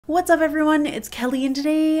What's up everyone, it's Kelly and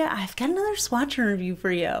today I've got another swatch review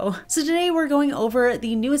for you. So today we're going over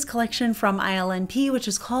the newest collection from ILNP, which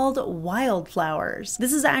is called Wildflowers.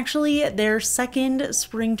 This is actually their second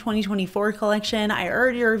spring 2024 collection. I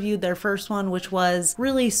already reviewed their first one, which was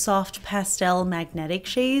really soft pastel magnetic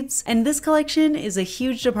shades. And this collection is a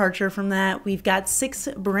huge departure from that. We've got 6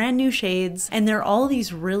 brand new shades and they're all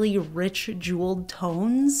these really rich jeweled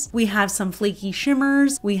tones. We have some flaky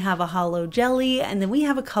shimmers, we have a holo jelly, and then we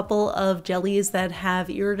have a couple of jellies that have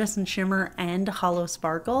iridescent shimmer and holo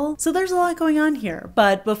sparkle. So there's a lot going on here.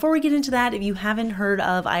 But before we get into that, if you haven't heard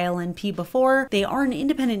of ILNP before, they are an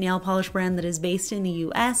independent nail polish brand that is based in the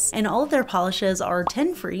US, and all of their polishes are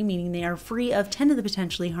 10 free, meaning they are free of 10 of the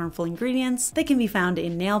potentially harmful ingredients that can be found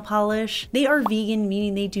in nail polish. They are vegan,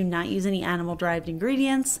 meaning they do not use any animal derived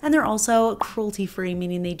ingredients, and they're also cruelty free,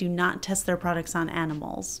 meaning they do not test their products on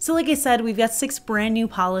animals. So like I said, we've got 6 brand new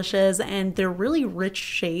polishes and they're really rich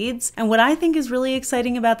shades. And what I think is really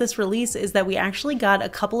exciting about this release is that we actually got a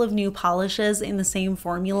couple of new polishes in the same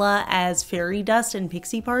formula as Fairy Dust and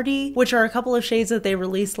Pixie Party, which are a couple of shades that they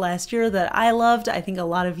released last year that I loved. I think a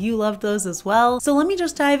lot of you loved those as well. So let me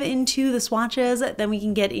just dive into the swatches, then we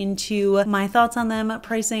can get into my thoughts on them,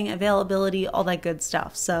 pricing, availability, all that good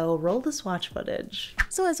stuff. So roll the swatch footage.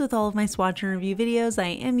 So as with all of my swatch and review videos, I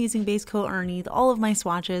am using base coat underneath all of my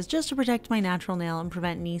swatches just to protect my natural nail and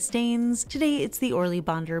prevent any stains. Today it's the Orly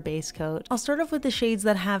Bonder base coat. I'll start off with the shades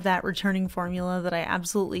that have that returning formula that I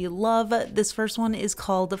absolutely love. This first one is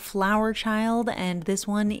called Flower Child, and this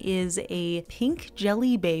one is a pink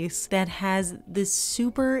jelly base that has this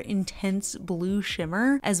super intense blue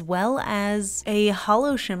shimmer as well as a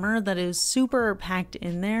holo shimmer that is super packed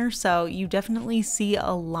in there, so you definitely see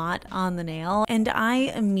a lot on the nail. And I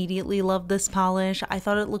immediately loved this polish. I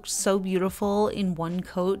thought it looked so beautiful in one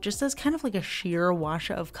coat, just as kind of like a sheer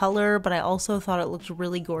wash of color, but I also thought it looked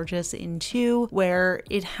really gorgeous in 2, where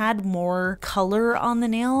it had more color on the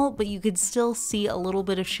nail, but you could still see a little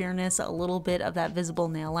bit of sheerness, a little bit of that visible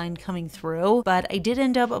nail line coming through. But I did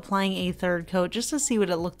end up applying a third coat just to see what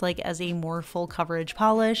it looked like as a more full coverage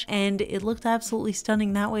polish, and it looked absolutely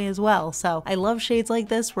stunning that way as well. So I love shades like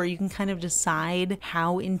this where you can kind of decide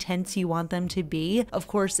how intense you want them to be. Of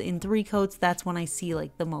course, in 3 coats, that's when I see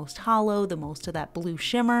like the most holo, the most of that blue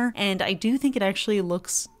shimmer, and I do think it actually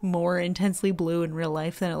looks more intensely blue in real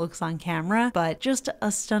life than it looks on camera, but just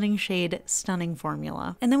a stunning shade, stunning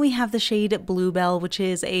formula. And then we have the shade Bluebell, which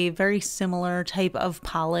is a very similar type of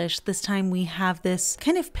polish. This time we have this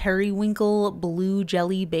kind of periwinkle blue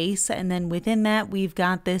jelly base, and then within that we've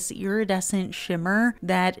got this iridescent shimmer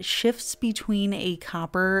that shifts between a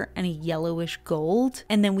copper and a yellowish gold.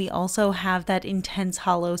 And then we also have that intense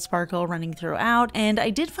holo sparkle running throughout. And I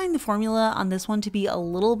did find the formula on this one to be a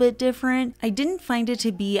little bit different. I didn't find it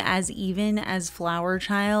to be as even as Flower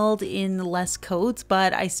Child in less coats,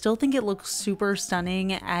 but I still think it looks super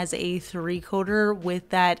stunning as a 3-coater with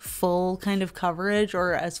that full kind of coverage,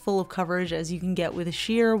 or as full of coverage as you can get with a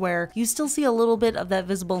sheer, where you still see a little bit of that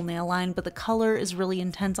visible nail line, but the color is really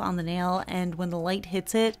intense on the nail, and when the light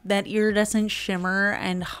hits it, that iridescent shimmer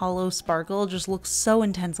and holo sparkle just looks so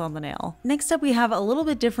intense on the nail. Next up, we have a little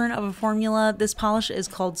bit different of a formula. This polish is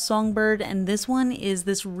called Songbird, and this one is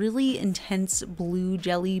this really intense blue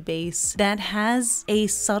jelly base that has a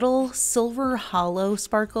subtle silver holo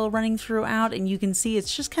sparkle running throughout, and you can see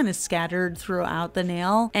it's just kind of scattered throughout the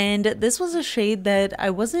nail. And this was a shade that I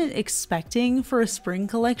wasn't expecting for a spring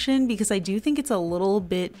collection because I do think it's a little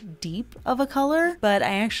bit deep of a color, but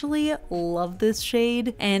I actually love this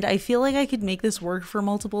shade and I feel like I could make this work for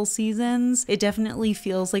multiple seasons. It definitely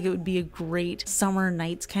feels like it would be a great summer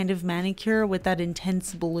nights kind of manicure with that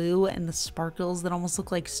intense blue and the sparkles that almost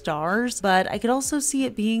look like stars, but I could also see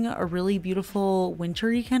it being a really beautiful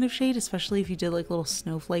wintry kind of shade, especially if you did like little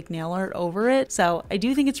snowflake nail art over it. So I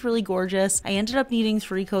do think it's really gorgeous. I ended up needing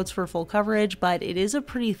 3 coats for full coverage, but it is a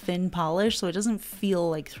pretty thin polish, so it doesn't feel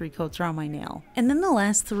like 3 coats are on my nail. And then the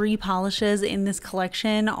last 3 polishes in this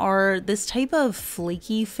collection are this type of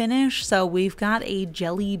flaky finish. So we've got a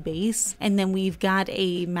jelly base, and then we've got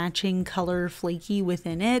a matching color flaky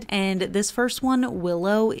within it. And this first one,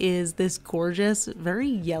 Willow, is this gorgeous, very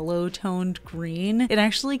yellow toned green. It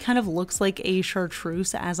actually kind of looks like a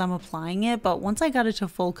chartreuse as I'm applying it, but once I got it to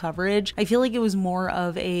full coverage, I feel like it was more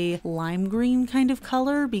of a lime green kind of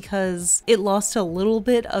color because it lost a little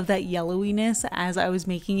bit of that yellowiness as I was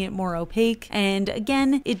making it more opaque. And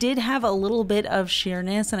again, it did have a little bit of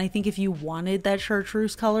sheerness, and I think if you wanted that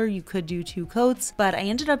chartreuse color, you could do 2 coats, but I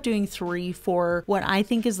ended up doing 3 for what I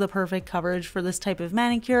think is the perfect coverage for this type of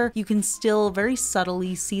manicure. You can still very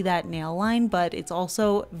subtly see that nail line, but it's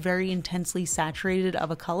also very intensely saturated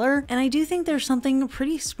of a color. And I do think their there's something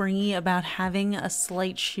pretty springy about having a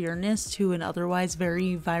slight sheerness to an otherwise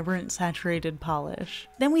very vibrant saturated polish.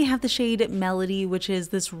 Then we have the shade Melody, which is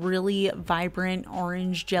this really vibrant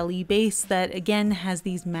orange jelly base that again has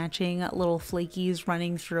these matching little flakies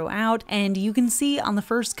running throughout. And you can see on the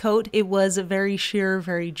first coat it was very sheer,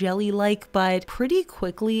 very jelly-like, but pretty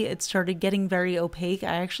quickly it started getting very opaque.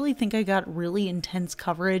 I actually think I got really intense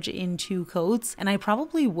coverage in 2 coats, and I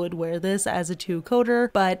probably would wear this as a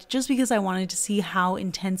 2-coater, but just because I wanted to see how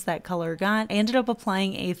intense that color got, I ended up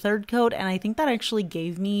applying a 3rd coat, and I think that actually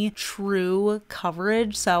gave me true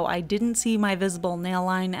coverage. So I didn't see my visible nail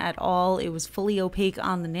line at all. It was fully opaque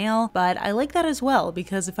on the nail, but I like that as well,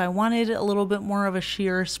 because if I wanted a little bit more of a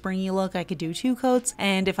sheer springy look, I could do 2 coats,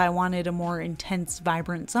 and if I wanted a more intense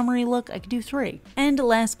vibrant summery look, I could do 3. And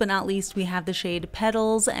last but not least, we have the shade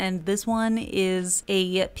Petals, and this one is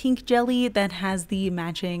a pink jelly that has the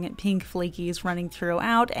matching pink flakies running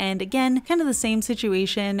throughout. And again, kind of the same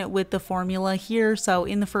situation with the formula here. So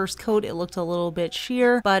in the first coat it looked a little bit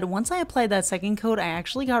sheer, but once I applied that 2nd coat I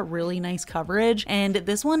actually got really nice coverage, and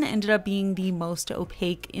this one ended up being the most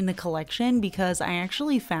opaque in the collection because I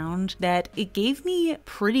actually found that it gave me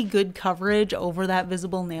pretty good coverage over that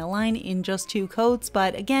visible nail line in just 2 coats.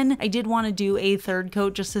 But again, I did want to do a 3rd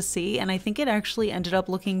coat just to see, and I think it actually ended up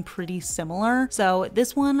looking pretty similar. So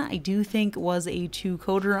this one I do think was a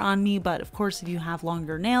 2-coater on me, but of course if you have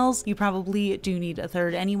longer nails you probably do need a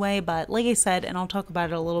 3rd anyway. But like I said, and I'll talk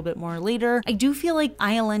about it a little bit more later, I do feel like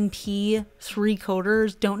ILNP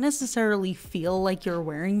 3-coaters don't necessarily feel like you're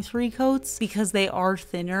wearing 3 coats because they are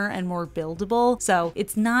thinner and more buildable. So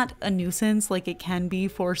it's not a nuisance like it can be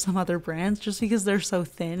for some other brands, just because they're so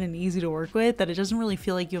thin and easy to work with that it doesn't really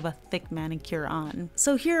feel like you have a thick manicure on.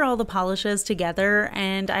 So here are all the polishes together,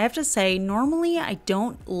 and I have to say normally I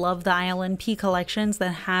don't love the ILNP collections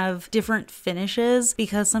that have different finishes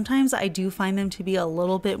because sometimes I do find them to be a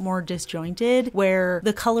little bit more disjointed where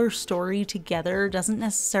the color story together doesn't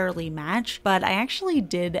necessarily match, but I actually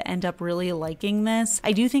did end up really liking this.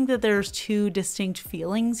 I do think that there's 2 distinct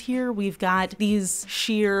feelings here. We've got these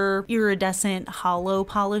sheer iridescent holo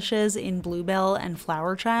polishes in Bluebell and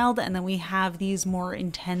Flower Child, and then we have these more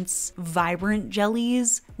intense vibrant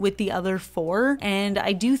jellies with the other 4, and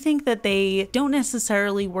I do think that they don't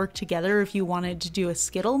necessarily work together if you wanted to do a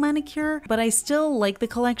Skittle manicure, but I still like the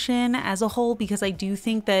collection as a whole because I do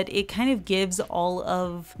think that it kind of gives all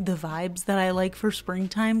of the vibes that I like for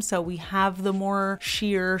springtime. So we have the more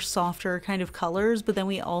sheer, softer kind of colors, but then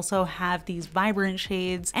we also have these vibrant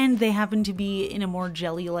shades, and they happen to be in a more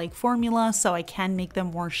jelly-like formula, so I can make them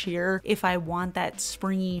more sheer if I want that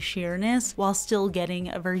springy sheerness while still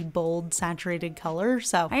getting a very bold, saturated color.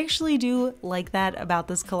 So I actually do like that about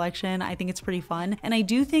this collection. I think it's pretty fun, and I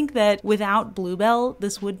do think that without Bluebell,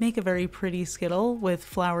 this would make a very pretty Skittle with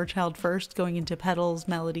Flower Child first, going into Petals,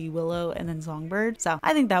 Melody, Willow, and then Songbird. So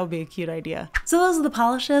I think that would be a cute idea. So those are the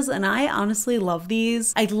polishes, and I honestly love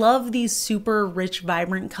these. I love these super rich,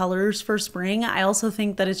 vibrant colors for spring. I also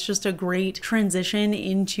think that it's just a great transition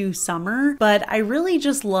into summer, but I really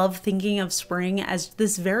just love thinking of spring as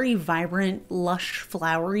this very vibrant, lush,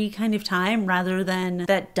 flowery kind of time rather than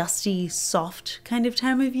that dusty, soft kind of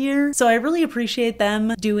time of year. So I really appreciate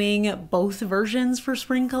them doing both versions for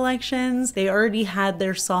spring collections. They already had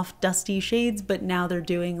their soft, dusty shades, but now they're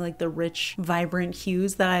doing like the rich, vibrant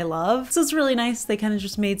hues that I love. So it's really nice. They kind of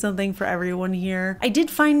just made something for everyone here. I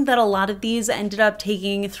did find that a lot of these ended up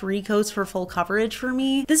taking 3 coats for full coverage for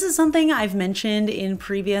me. This is something I've mentioned in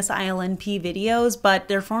previous ILNP videos, but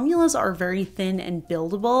their formulas are very thin and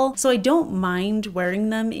buildable, so I don't mind wearing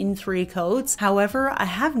them in 3 coats. However, I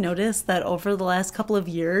have noticed that over the last couple of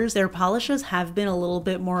years, their polishes have been a little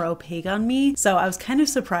bit more opaque on me, so I was kind of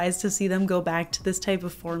surprised to see them go back to this type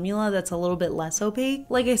of formula that's a little bit less opaque.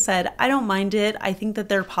 Like I said, I don't mind it. I think that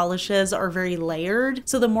their polishes are very layered,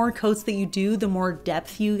 so the more coats that you do, the more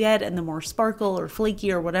depth you get and the more sparkle or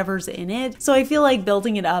flaky or whatever's in it. So I feel like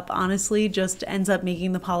building it up honestly just ends up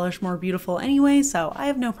making the polish more beautiful anyway, so I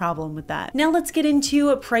have no problem with that. Now let's get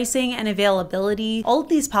into pricing and availability. All of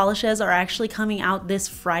these polishes are actually coming out this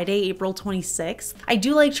Friday, April 26th. I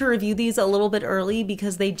do like to review these a little bit early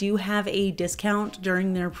because they do have a discount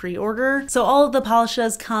during their pre-order. So all of the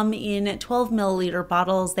polishes come in 12 milliliter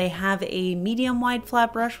bottles. They have a medium wide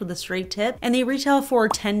flat brush with a straight tip, and they retail for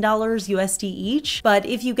 $10 USD each. But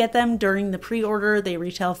if you get them during the pre-order, they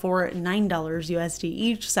retail for $9 USD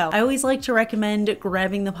each. So I always like to recommend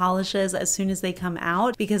grabbing the polishes as soon as they come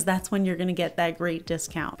out because that's when you're going to get that great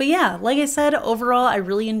discount. But yeah, like I said, overall, I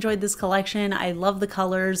really enjoyed this collection. I love the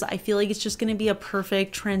colors. I feel like it's just going to be a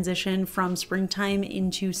perfect transition from springtime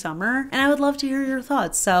into summer, and I would love to hear your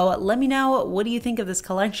thoughts. So let me know, what do you think of this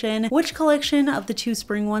collection? collection. Which collection of the 2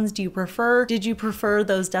 spring ones do you prefer? Did you prefer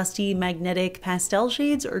those dusty magnetic pastel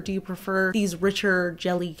shades, or do you prefer these richer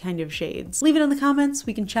jelly kind of shades? Leave it in the comments,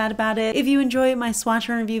 we can chat about it. If you enjoy my swatch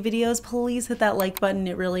and review videos, please hit that like button.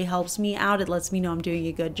 It really helps me out. It lets me know I'm doing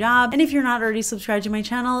a good job. And if you're not already subscribed to my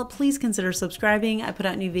channel, please consider subscribing. I put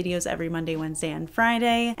out new videos every Monday, Wednesday, and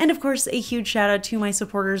Friday. And of course, a huge shout out to my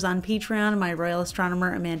supporters on Patreon, my royal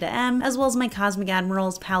astronomer Amanda M, as well as my cosmic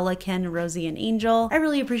admirals Paola, Ken, Rosie, and Angel. I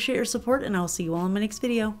really appreciate your support, and I'll see you all in my next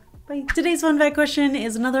video. Bye. Today's fun fact question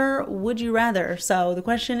is another would you rather. So the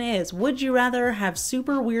question is, would you rather have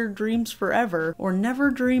super weird dreams forever or never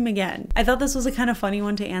dream again? I thought this was a kind of funny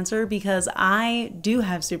one to answer because I do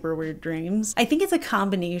have super weird dreams. I think it's a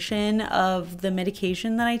combination of the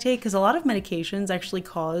medication that I take, because a lot of medications actually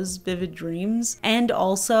cause vivid dreams. And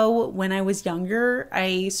also when I was younger,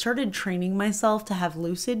 I started training myself to have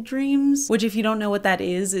lucid dreams, which if you don't know what that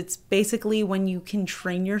is, it's basically when you can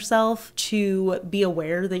train yourself to be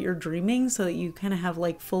aware that you're dreaming so that you kind of have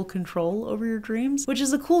like full control over your dreams, which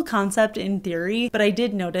is a cool concept in theory. But I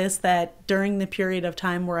did notice that during the period of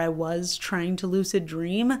time where I was trying to lucid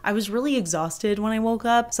dream, I was really exhausted when I woke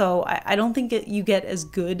up. So I don't think you get as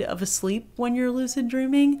good of a sleep when you're lucid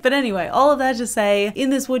dreaming. But anyway, all of that to say,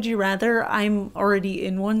 in this would you rather, I'm already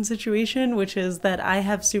in one situation, which is that I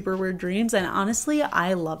have super weird dreams, and honestly,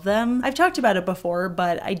 I love them. I've talked about it before,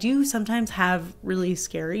 but I do sometimes have really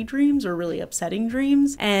scary dreams or really upsetting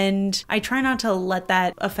dreams, and I try not to let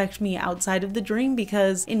that affect me outside of the dream,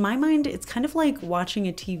 because in my mind, it's kind of like watching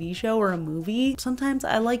a TV show or a movie. Sometimes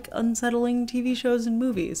I like unsettling TV shows and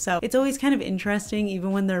movies, so it's always kind of interesting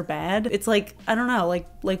even when they're bad. It's like, I don't know,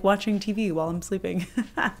 like watching TV while I'm sleeping.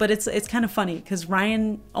 But it's kind of funny because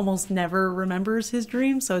Ryan almost never remembers his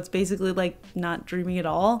dreams, so it's basically like not dreaming at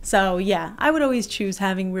all. So yeah, I would always choose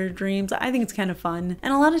having weird dreams. I think it's kind of fun.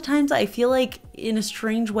 And a lot of times I feel like in a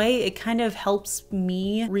strange way, it kind of helps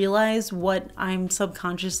me realize what I'm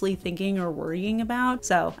subconsciously thinking or worrying about.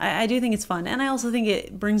 So I do think it's fun. And I also think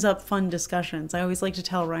it brings up fun discussions. I always like to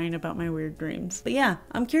tell Ryan about my weird dreams. But yeah,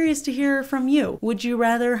 I'm curious to hear from you. Would you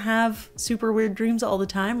rather have super weird dreams all the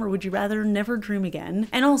time, or would you rather never dream again?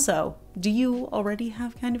 And also, do you already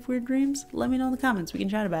have kind of weird dreams? Let me know in the comments. We can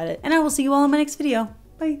chat about it. And I will see you all in my next video.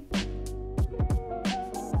 Bye.